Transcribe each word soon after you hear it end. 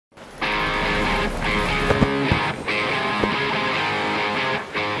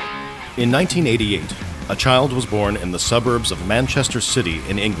In 1988, a child was born in the suburbs of Manchester City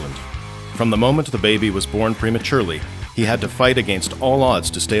in England. From the moment the baby was born prematurely, he had to fight against all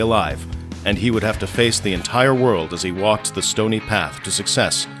odds to stay alive, and he would have to face the entire world as he walked the stony path to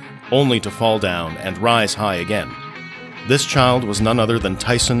success, only to fall down and rise high again. This child was none other than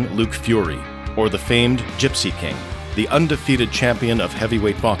Tyson Luke Fury, or the famed Gypsy King, the undefeated champion of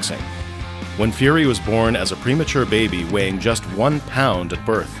heavyweight boxing. When Fury was born as a premature baby weighing just 1 pound at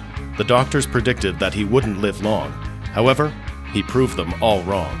birth, the doctors predicted that he wouldn't live long. However, he proved them all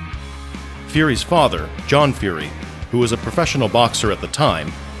wrong. Fury's father, John Fury, who was a professional boxer at the time,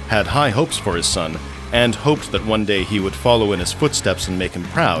 had high hopes for his son and hoped that one day he would follow in his footsteps and make him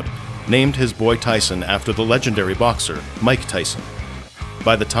proud, named his boy Tyson after the legendary boxer Mike Tyson.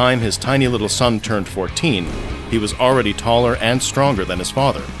 By the time his tiny little son turned 14, he was already taller and stronger than his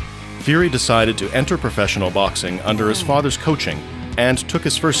father. Fury decided to enter professional boxing under his father's coaching and took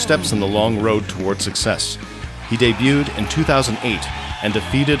his first steps in the long road toward success. He debuted in 2008 and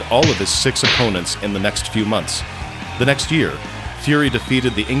defeated all of his 6 opponents in the next few months. The next year, Fury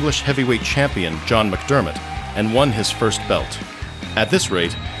defeated the English heavyweight champion John McDermott and won his first belt. At this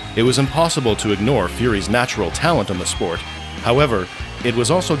rate, it was impossible to ignore Fury's natural talent in the sport. However, it was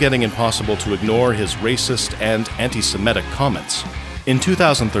also getting impossible to ignore his racist and anti-Semitic comments. In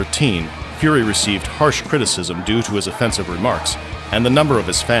 2013, Fury received harsh criticism due to his offensive remarks, and the number of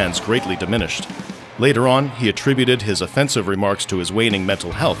his fans greatly diminished. Later on, he attributed his offensive remarks to his waning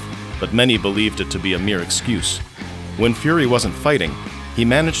mental health, but many believed it to be a mere excuse. When Fury wasn't fighting, he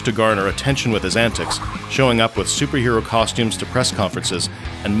managed to garner attention with his antics, showing up with superhero costumes to press conferences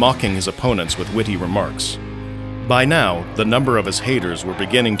and mocking his opponents with witty remarks. By now, the number of his haters were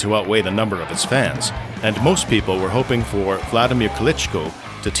beginning to outweigh the number of his fans, and most people were hoping for Vladimir Klitschko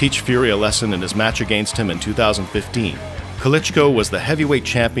to teach Fury a lesson in his match against him in 2015. Klitschko was the heavyweight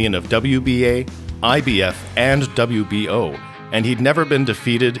champion of WBA, IBF, and WBO, and he'd never been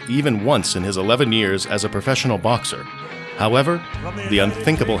defeated even once in his 11 years as a professional boxer. However, the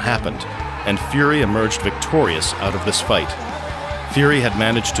unthinkable happened, and Fury emerged victorious out of this fight. Fury had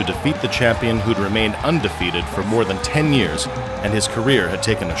managed to defeat the champion who'd remained undefeated for more than 10 years, and his career had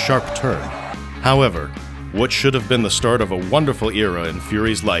taken a sharp turn. However, what should have been the start of a wonderful era in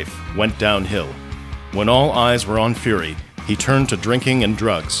Fury's life went downhill. When all eyes were on Fury, he turned to drinking and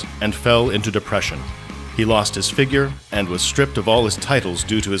drugs and fell into depression. He lost his figure and was stripped of all his titles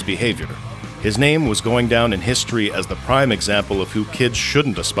due to his behavior. His name was going down in history as the prime example of who kids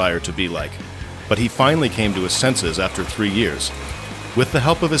shouldn't aspire to be like. But he finally came to his senses after 3 years. With the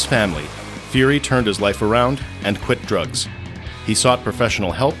help of his family, Fury turned his life around and quit drugs. He sought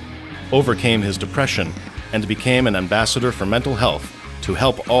professional help, overcame his depression, and became an ambassador for mental health to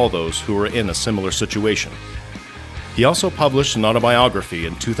help all those who were in a similar situation. He also published an autobiography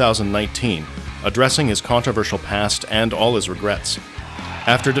in 2019, addressing his controversial past and all his regrets.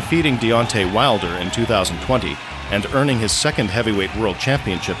 After defeating Deontay Wilder in 2020 and earning his 2nd heavyweight world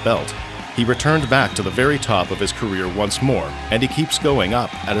championship belt, he returned back to the very top of his career once more, and he keeps going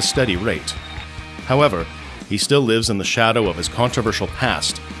up at a steady rate. However, he still lives in the shadow of his controversial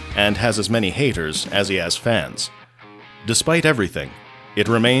past and has as many haters as he has fans. Despite everything, it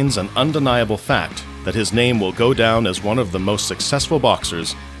remains an undeniable fact that his name will go down as one of the most successful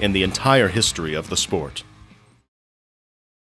boxers in the entire history of the sport.